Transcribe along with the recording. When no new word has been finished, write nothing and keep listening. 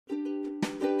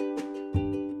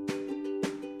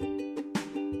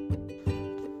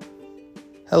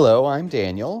Hello, I'm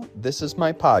Daniel. This is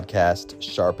my podcast,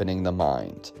 Sharpening the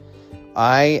Mind.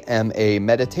 I am a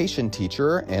meditation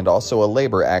teacher and also a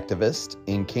labor activist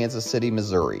in Kansas City,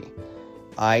 Missouri.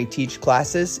 I teach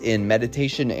classes in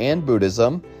meditation and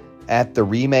Buddhism at the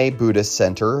Rimei Buddhist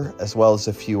Center, as well as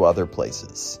a few other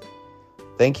places.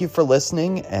 Thank you for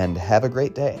listening and have a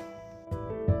great day.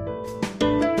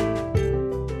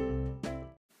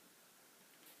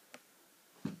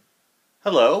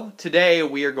 Hello, today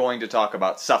we are going to talk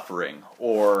about suffering,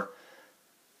 or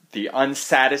the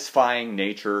unsatisfying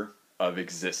nature of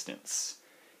existence.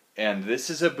 And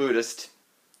this is a Buddhist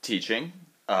teaching.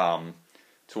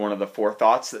 It's one of the four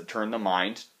thoughts that turn the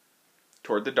mind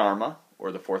toward the Dharma,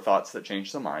 or the four thoughts that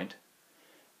change the mind.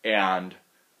 And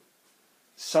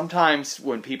sometimes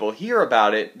when people hear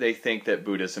about it, they think that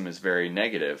Buddhism is very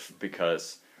negative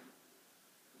because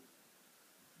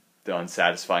the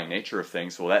unsatisfying nature of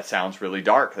things, well, that sounds really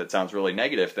dark, that sounds really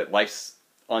negative, that life's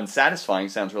unsatisfying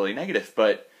sounds really negative,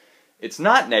 but it's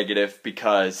not negative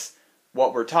because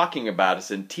what we're talking about is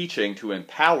in teaching to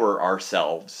empower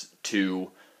ourselves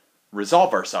to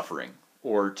resolve our suffering,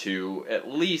 or to at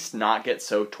least not get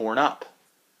so torn up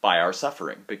by our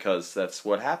suffering, because that's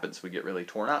what happens, we get really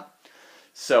torn up.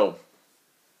 So,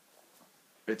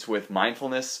 it's with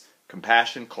mindfulness,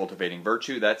 compassion, cultivating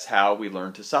virtue, that's how we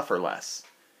learn to suffer less.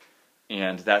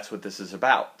 And that's what this is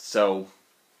about. So,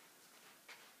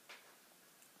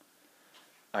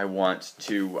 I'm going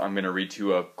to read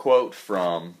you a quote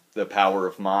from The Power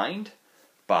of Mind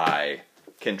by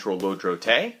Khentrul Lodro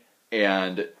Thé,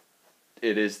 and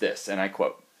it is this, and I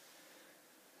quote,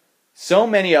 "So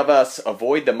many of us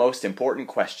avoid the most important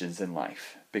questions in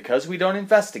life. Because we don't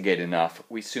investigate enough,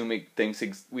 we assume things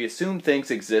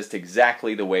exist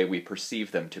exactly the way we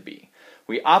perceive them to be.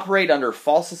 We operate under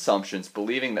false assumptions,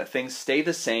 believing that things stay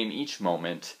the same each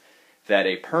moment, that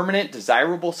a permanent,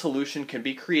 desirable solution can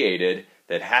be created,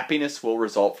 that happiness will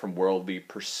result from worldly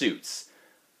pursuits.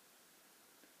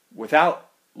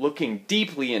 Without looking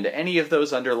deeply into any of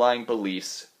those underlying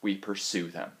beliefs, we pursue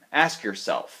them. Ask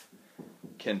yourself,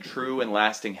 can true and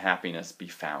lasting happiness be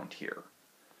found here?"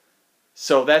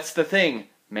 So that's the thing,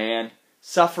 man.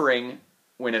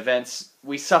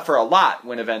 We suffer a lot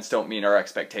when events don't meet our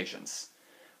expectations.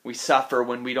 We suffer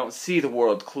when we don't see the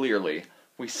world clearly.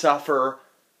 We suffer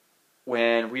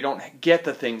when we don't get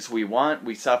the things we want.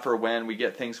 We suffer when we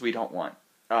get things we don't want.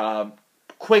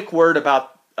 Quick word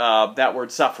about that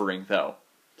word suffering, though.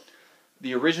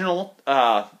 The original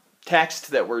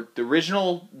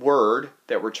word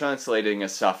that we're translating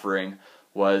as suffering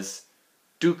was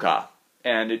dukkha.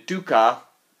 And dukkha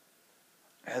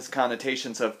has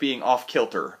connotations of being off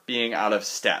kilter, being out of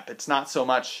step. It's not so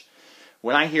much,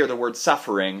 when I hear the word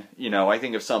suffering, I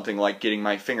think of something like getting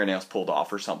my fingernails pulled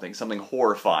off or something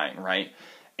horrifying, right?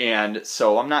 And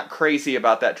so I'm not crazy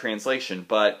about that translation,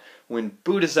 but when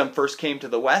Buddhism first came to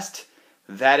the West,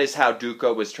 that is how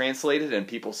dukkha was translated, and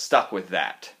people stuck with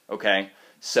that, okay?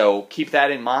 So keep that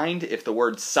in mind. If the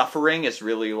word suffering is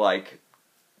really like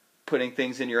putting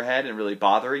things in your head and really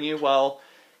bothering you, well,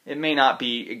 it may not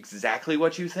be exactly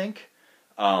what you think.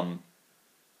 An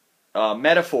old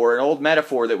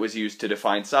metaphor that was used to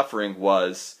define suffering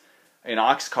was an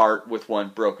ox cart with one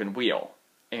broken wheel.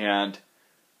 And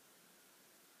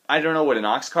I don't know what an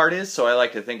ox cart is, so I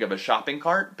like to think of a shopping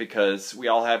cart, because we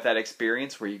all have that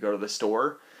experience where you go to the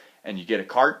store and you get a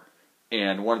cart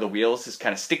and one of the wheels is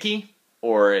kind of sticky,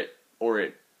 or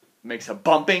it makes a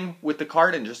bumping with the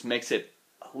cart and just makes it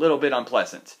a little bit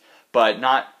unpleasant, but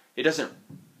it doesn't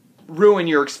ruin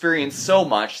your experience so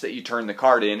much that you turn the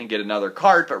cart in and get another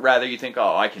cart, but rather you think,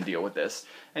 oh, I can deal with this.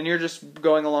 And you're just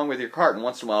going along with your cart, and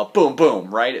once in a while, boom,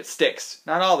 boom, right? It sticks.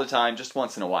 Not all the time, just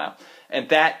once in a while. And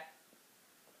that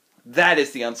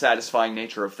is the unsatisfying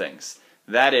nature of things.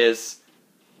 That is,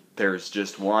 there's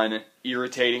just one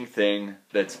irritating thing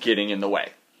that's getting in the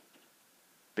way,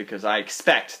 because I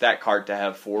expect that cart to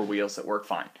have four wheels that work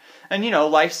fine. And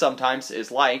life sometimes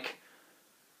is like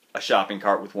a shopping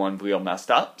cart with one wheel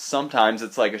messed up. Sometimes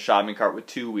it's like a shopping cart with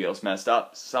two wheels messed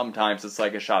up. Sometimes it's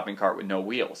like a shopping cart with no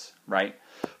wheels, right?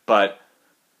 But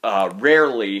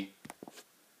rarely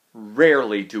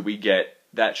do we get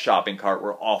that shopping cart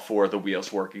where all four of the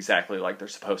wheels work exactly like they're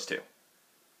supposed to.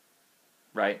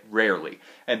 Right? Rarely.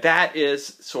 And that is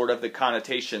sort of the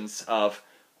connotations of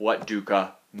what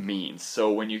dukkha means.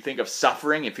 So when you think of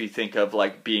suffering, if you think of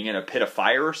like being in a pit of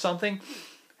fire or something,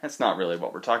 that's not really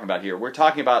what we're talking about here. We're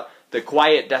talking about the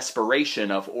quiet desperation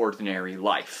of ordinary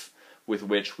life, with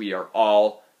which we are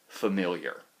all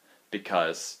familiar.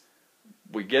 Because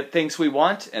we get things we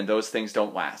want, and those things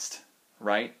don't last,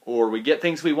 right? Or we get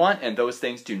things we want, and those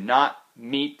things do not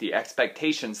meet the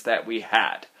expectations that we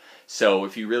had. So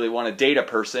if you really want to date a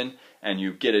person and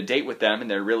you get a date with them and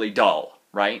they're really dull,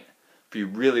 right? If you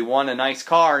really want a nice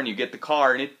car and you get the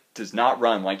car and it does not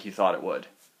run like you thought it would,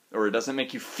 or it doesn't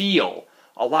make you feel,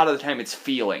 a lot of the time it's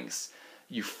feelings.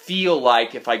 You feel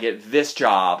like if I get this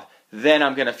job, then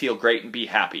I'm going to feel great and be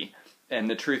happy. And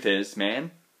the truth is, man,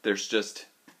 there's just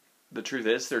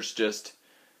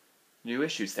new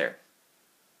issues there.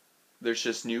 There's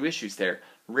just new issues there.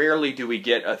 Rarely do we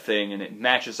get a thing and it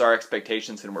matches our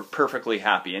expectations and we're perfectly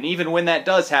happy. And even when that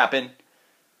does happen,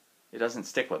 it doesn't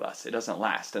stick with us. It doesn't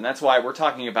last. And that's why we're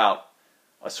talking about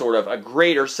a sort of a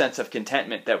greater sense of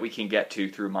contentment that we can get to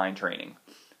through mind training.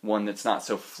 One that's not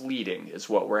so fleeting is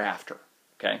what we're after.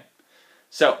 Okay?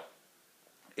 So,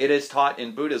 it is taught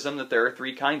in Buddhism that there are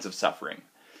 3 kinds of suffering.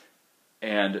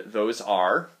 And those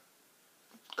are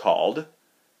called,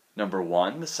 number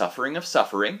 1, the suffering of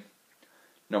suffering.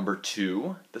 Number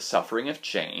 2, the suffering of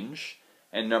change.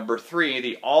 And number 3,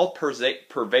 the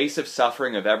all-pervasive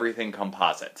suffering of everything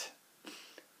composite.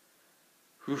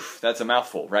 Oof, that's a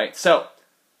mouthful, right? So,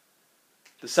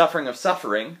 the suffering of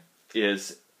suffering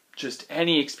is just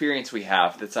any experience we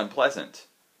have that's unpleasant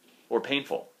or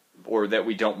painful or that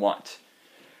we don't want.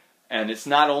 And it's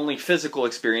not only physical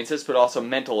experiences, but also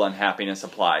mental unhappiness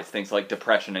applies. Things like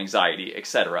depression, anxiety,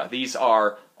 etc. These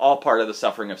are all part of the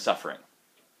suffering of suffering.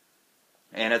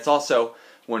 And it's also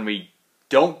when we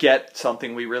don't get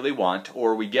something we really want,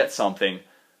 or we get something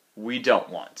we don't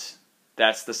want.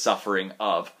 That's the suffering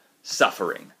of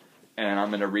suffering. And I'm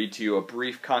going to read to you a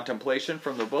brief contemplation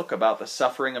from the book about the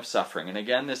suffering of suffering. And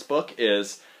again, this book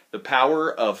is The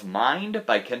Power of Mind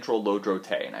by Khentrul Lodro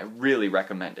Te, and I really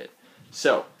recommend it.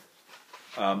 So,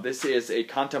 this is a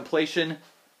contemplation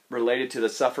related to the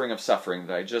suffering of suffering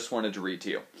that I just wanted to read to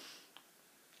you.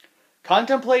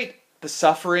 Contemplate the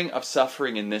suffering of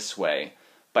suffering in this way,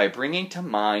 by bringing to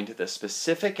mind the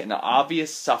specific and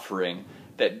obvious suffering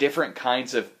that different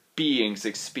kinds of beings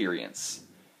experience.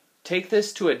 Take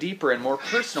this to a deeper and more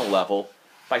personal level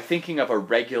by thinking of a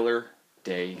regular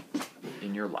day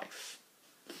in your life.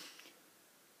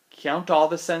 Count all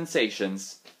the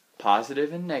sensations,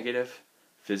 positive and negative,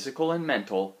 physical and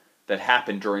mental, that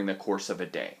happen during the course of a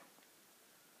day.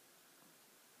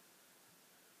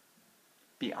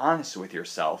 Be honest with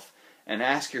yourself and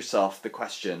ask yourself the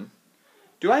question,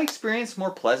 do I experience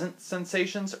more pleasant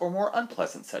sensations or more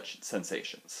unpleasant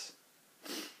sensations?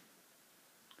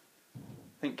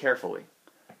 Think carefully.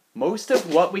 Most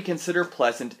of what we consider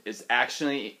pleasant is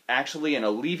actually an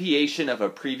alleviation of a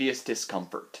previous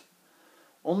discomfort.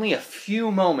 Only a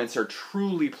few moments are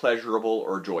truly pleasurable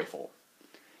or joyful.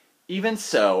 Even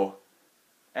so,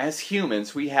 as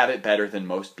humans, we have it better than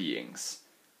most beings.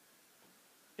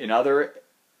 In other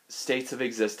states of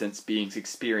existence, beings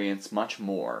experience much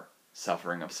more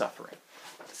suffering of suffering.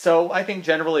 So I think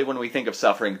generally when we think of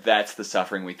suffering, that's the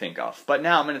suffering we think of. But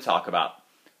now I'm going to talk about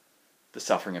the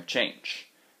suffering of change.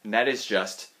 And that is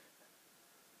just,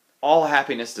 all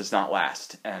happiness does not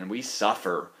last, and we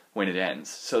suffer when it ends.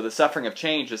 So the suffering of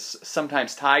change is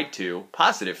sometimes tied to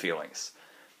positive feelings,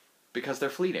 because they're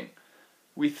fleeting.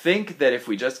 We think that if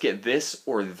we just get this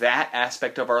or that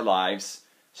aspect of our lives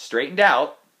straightened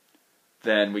out,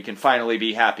 then we can finally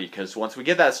be happy. Because once we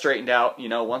get that straightened out,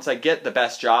 once I get the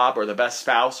best job or the best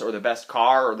spouse or the best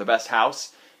car or the best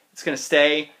house, it's going to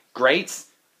stay great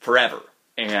forever.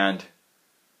 And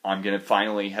I'm going to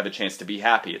finally have a chance to be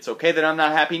happy. It's okay that I'm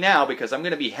not happy now, because I'm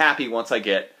going to be happy once I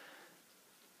get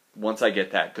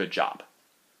that good job.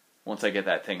 Once I get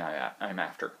that thing I'm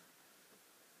after.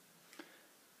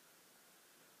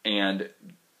 And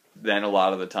then a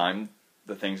lot of the time,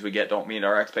 the things we get don't meet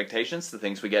our expectations. The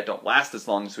things we get don't last as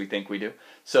long as we think we do.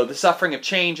 So the suffering of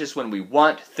change is when we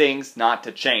want things not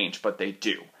to change, but they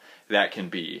do. That can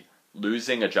be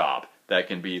losing a job. That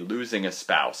can be losing a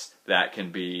spouse. That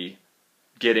can be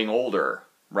getting older,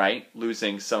 right?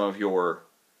 Losing some of your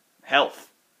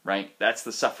health, right? That's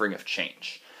the suffering of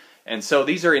change. And so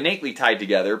these are innately tied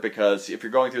together, because if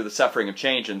you're going through the suffering of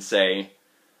change and say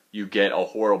you get a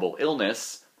horrible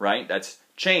illness, right? That's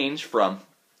change from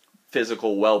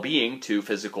physical well-being to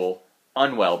physical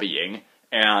unwell-being,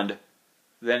 and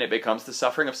then it becomes the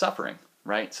suffering of suffering,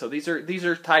 right? So these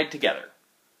are tied together.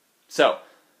 So,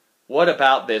 what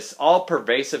about this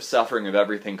all-pervasive suffering of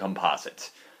everything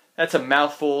composite? That's a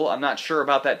mouthful. I'm not sure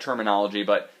about that terminology,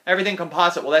 but everything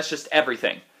composite, well, that's just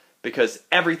everything. Because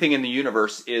everything in the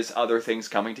universe is other things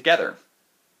coming together.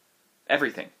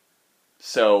 Everything.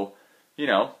 So,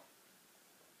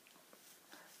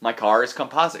 my car is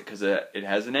composite because it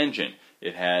has an engine,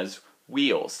 it has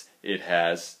wheels, it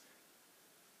has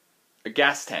a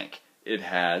gas tank, it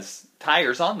has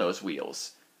tires on those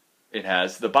wheels, it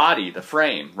has the body, the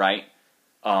frame, right?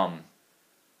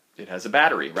 It has a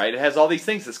battery, right? It has all these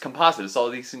things. It's composite. It's all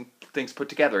these things put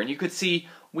together. And you could see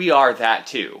we are that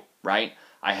too, right?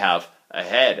 I have a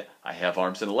head. I have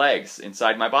arms and legs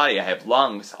inside my body. I have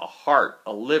lungs, a heart,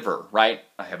 a liver, right?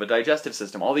 I have a digestive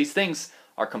system. All these things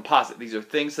are composite. These are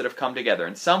things that have come together.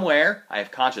 And somewhere I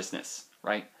have consciousness,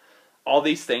 right? All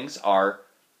these things are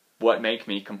what make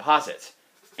me composite.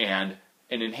 And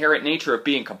an inherent nature of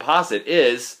being composite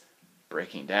is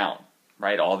breaking down,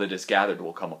 right? All that is gathered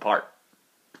will come apart.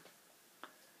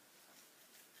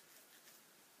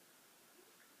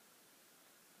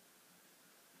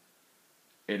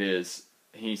 It is,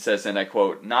 he says, and I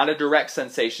quote, not a direct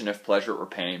sensation of pleasure or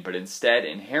pain, but instead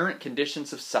inherent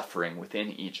conditions of suffering within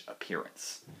each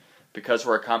appearance. Because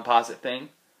we're a composite thing,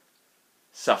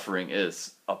 suffering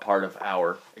is a part of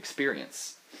our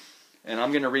experience. And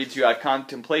I'm going to read to you, I have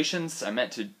contemplations. I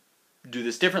meant to do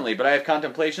this differently, but I have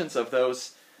contemplations of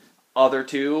those other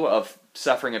two, of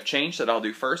suffering of change, that I'll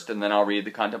do first, and then I'll read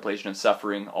the contemplation of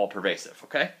suffering all pervasive,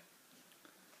 okay?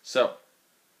 So,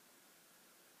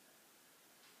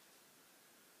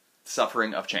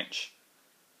 suffering of change.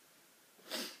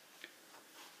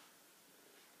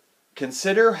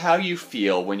 Consider how you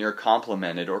feel when you're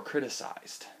complimented or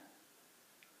criticized.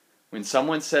 When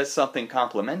someone says something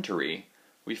complimentary,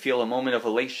 we feel a moment of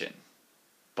elation.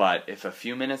 But if a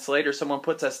few minutes later someone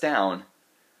puts us down,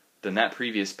 then that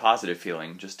previous positive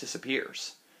feeling just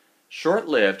disappears.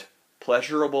 Short-lived,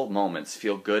 pleasurable moments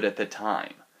feel good at the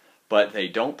time, but they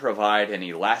don't provide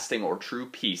any lasting or true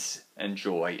peace and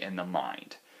joy in the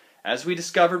mind. As we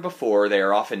discovered before, they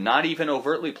are often not even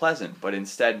overtly pleasant, but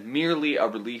instead merely a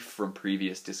relief from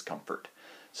previous discomfort.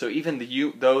 So even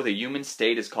though the human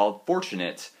state is called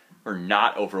fortunate, we're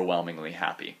not overwhelmingly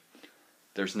happy.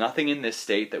 There's nothing in this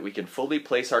state that we can fully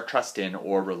place our trust in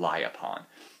or rely upon.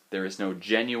 There is no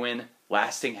genuine,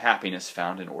 lasting happiness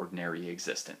found in ordinary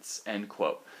existence. End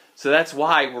quote. So that's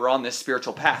why we're on this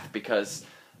spiritual path, because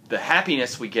the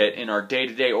happiness we get in our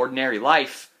day-to-day ordinary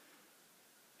life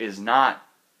is not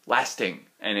lasting,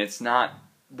 and it's not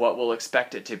what we'll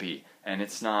expect it to be, and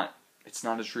it's not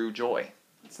a true joy.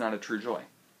 It's not a true joy.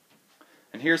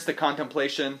 And here's the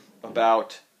contemplation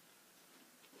about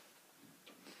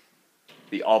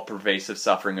the all-pervasive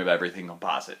suffering of everything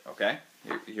composite, okay?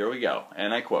 Here we go,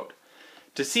 and I quote,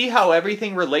 to see how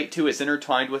everything relate to is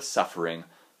intertwined with suffering,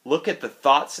 look at the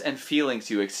thoughts and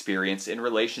feelings you experience in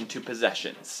relation to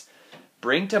possessions.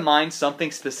 Bring to mind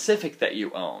something specific that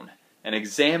you own, and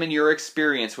examine your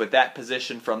experience with that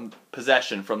possession from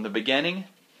the beginning,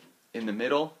 in the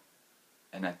middle,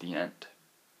 and at the end.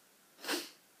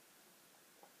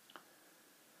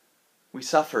 We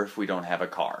suffer if we don't have a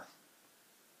car,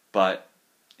 but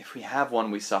if we have one,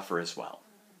 we suffer as well.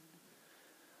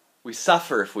 We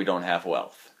suffer if we don't have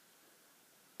wealth,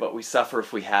 but we suffer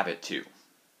if we have it too.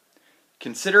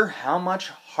 Consider how much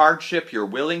hardship you're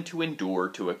willing to endure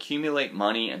to accumulate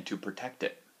money and to protect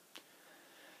it.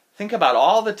 Think about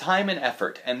all the time and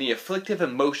effort and the afflictive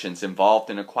emotions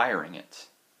involved in acquiring it.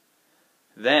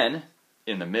 Then,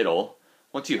 in the middle,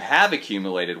 once you have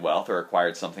accumulated wealth or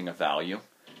acquired something of value,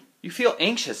 you feel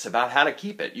anxious about how to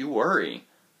keep it. You worry,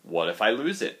 what if I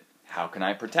lose it? How can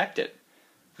I protect it?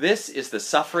 This is the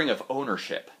suffering of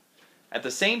ownership. At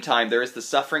the same time, there is the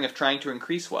suffering of trying to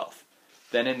increase wealth.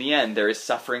 Then in the end, there is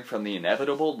suffering from the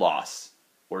inevitable loss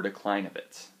or decline of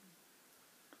it.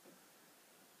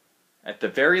 At the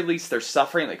very least, there's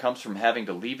suffering that comes from having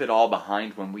to leave it all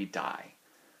behind when we die.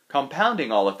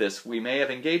 Compounding all of this, we may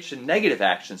have engaged in negative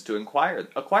actions to acquire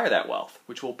that wealth,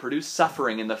 which will produce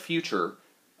suffering in the future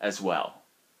as well.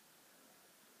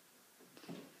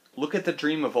 Look at the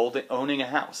dream of owning a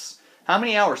house. How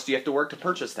many hours do you have to work to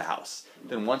purchase the house?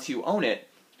 Then once you own it,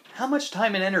 how much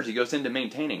time and energy goes into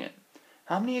maintaining it?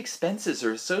 How many expenses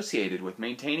are associated with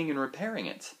maintaining and repairing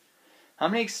it?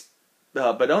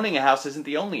 But owning a house isn't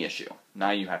the only issue.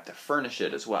 Now you have to furnish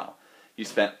it as well. You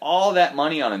spent all that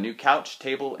money on a new couch,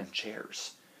 table, and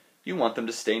chairs. You want them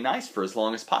to stay nice for as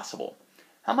long as possible.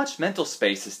 How much mental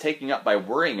space is taken up by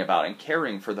worrying about and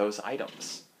caring for those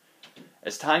items?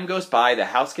 As time goes by, the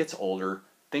house gets older,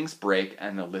 things break,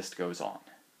 and the list goes on.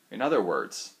 In other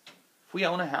words, if we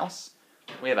own a house,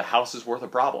 we have a house's worth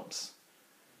of problems.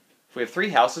 If we have 3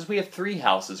 houses, we have 3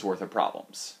 houses worth of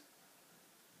problems.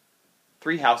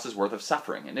 3 houses worth of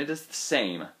suffering, and it is the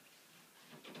same.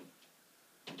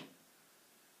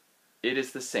 It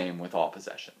is the same with all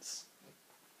possessions.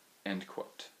 End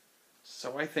quote.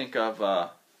 So I think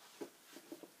of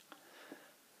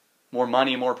more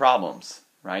money, more problems,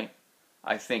 right?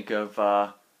 I think of,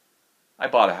 I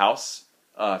bought a house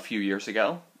a few years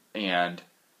ago, and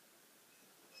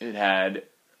it had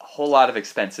a whole lot of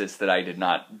expenses that I did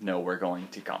not know were going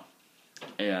to come.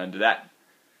 And that,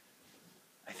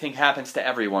 I think, happens to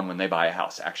everyone when they buy a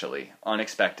house, actually.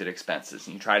 Unexpected expenses,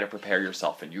 and you try to prepare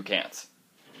yourself, and you can't.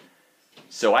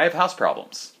 So I have house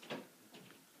problems.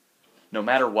 No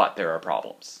matter what, there are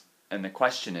problems. And the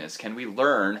question is, can we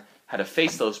learn how to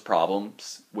face those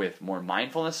problems with more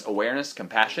mindfulness, awareness,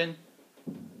 compassion,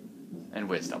 and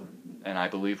wisdom? And I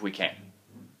believe we can.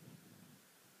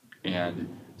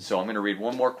 And so I'm going to read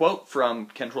one more quote from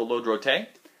Khentrul Lodrö.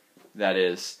 That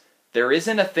is, there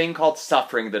isn't a thing called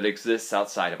suffering that exists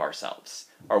outside of ourselves.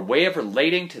 Our way of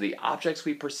relating to the objects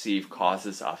we perceive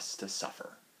causes us to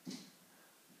suffer.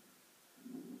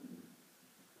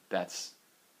 That's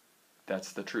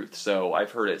the truth. So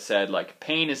I've heard it said, like,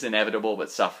 pain is inevitable, but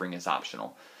suffering is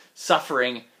optional.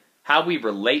 Suffering, how we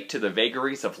relate to the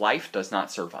vagaries of life, does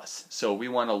not serve us. So we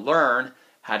want to learn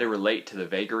how to relate to the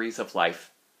vagaries of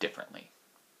life differently.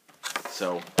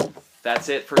 So that's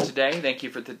it for today. Thank you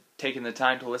for taking the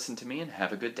time to listen to me, and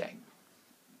have a good day.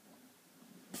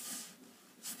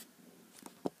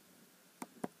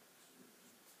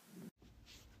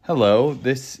 Hello,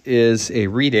 this is a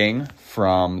reading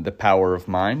from The Power of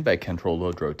Mind by Khentrul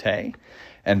Lodrö,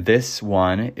 and this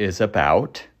one is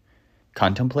about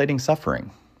contemplating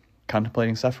suffering.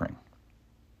 Contemplating suffering.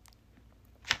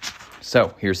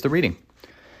 So, here's the reading.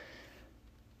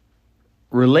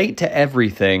 Relate to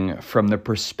everything from the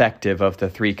perspective of the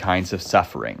three kinds of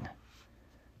suffering.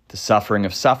 The suffering,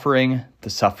 the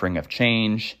suffering of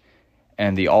change,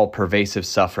 and the all-pervasive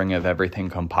suffering of everything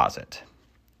composite.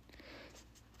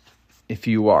 If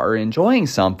you are enjoying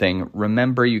something,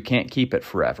 remember you can't keep it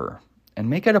forever, and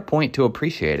make it a point to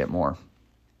appreciate it more.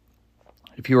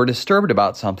 If you are disturbed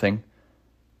about something,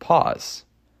 pause.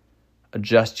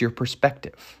 Adjust your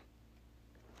perspective.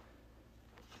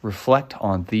 Reflect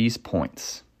on these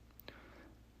points.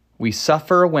 We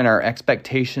suffer when our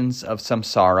expectations of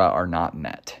samsara are not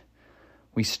met.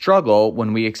 We struggle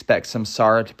when we expect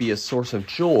samsara to be a source of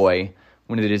joy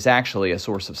when it is actually a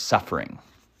source of suffering.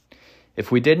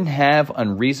 If we didn't have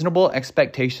unreasonable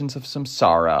expectations of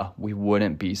samsara, we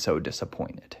wouldn't be so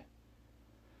disappointed.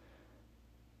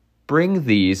 Bring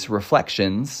these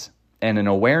reflections and an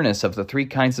awareness of the three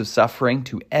kinds of suffering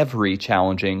to every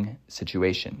challenging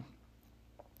situation.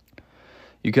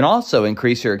 You can also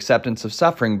increase your acceptance of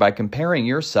suffering by comparing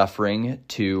your suffering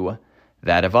to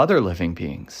that of other living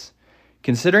beings.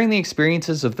 Considering the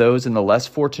experiences of those in the less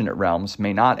fortunate realms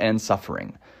may not end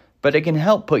suffering, but it can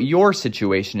help put your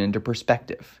situation into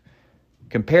perspective.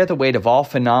 Compare the weight of all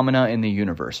phenomena in the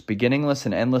universe, beginningless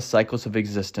and endless cycles of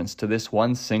existence, to this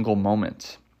one single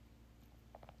moment.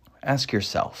 Ask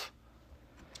yourself,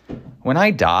 when I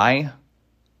die,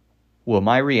 will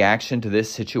my reaction to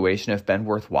this situation have been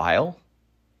worthwhile?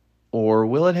 Or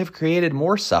will it have created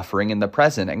more suffering in the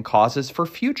present and causes for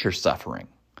future suffering?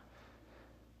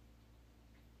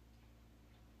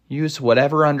 Use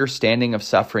whatever understanding of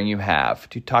suffering you have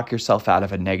to talk yourself out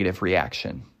of a negative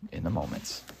reaction in the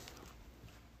moments.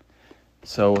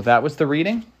 So that was the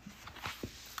reading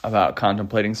about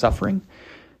contemplating suffering.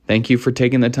 Thank you for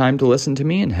taking the time to listen to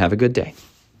me, and have a good day.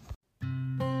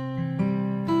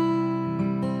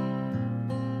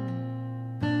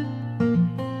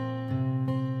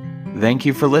 Thank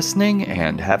you for listening,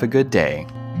 and have a good day.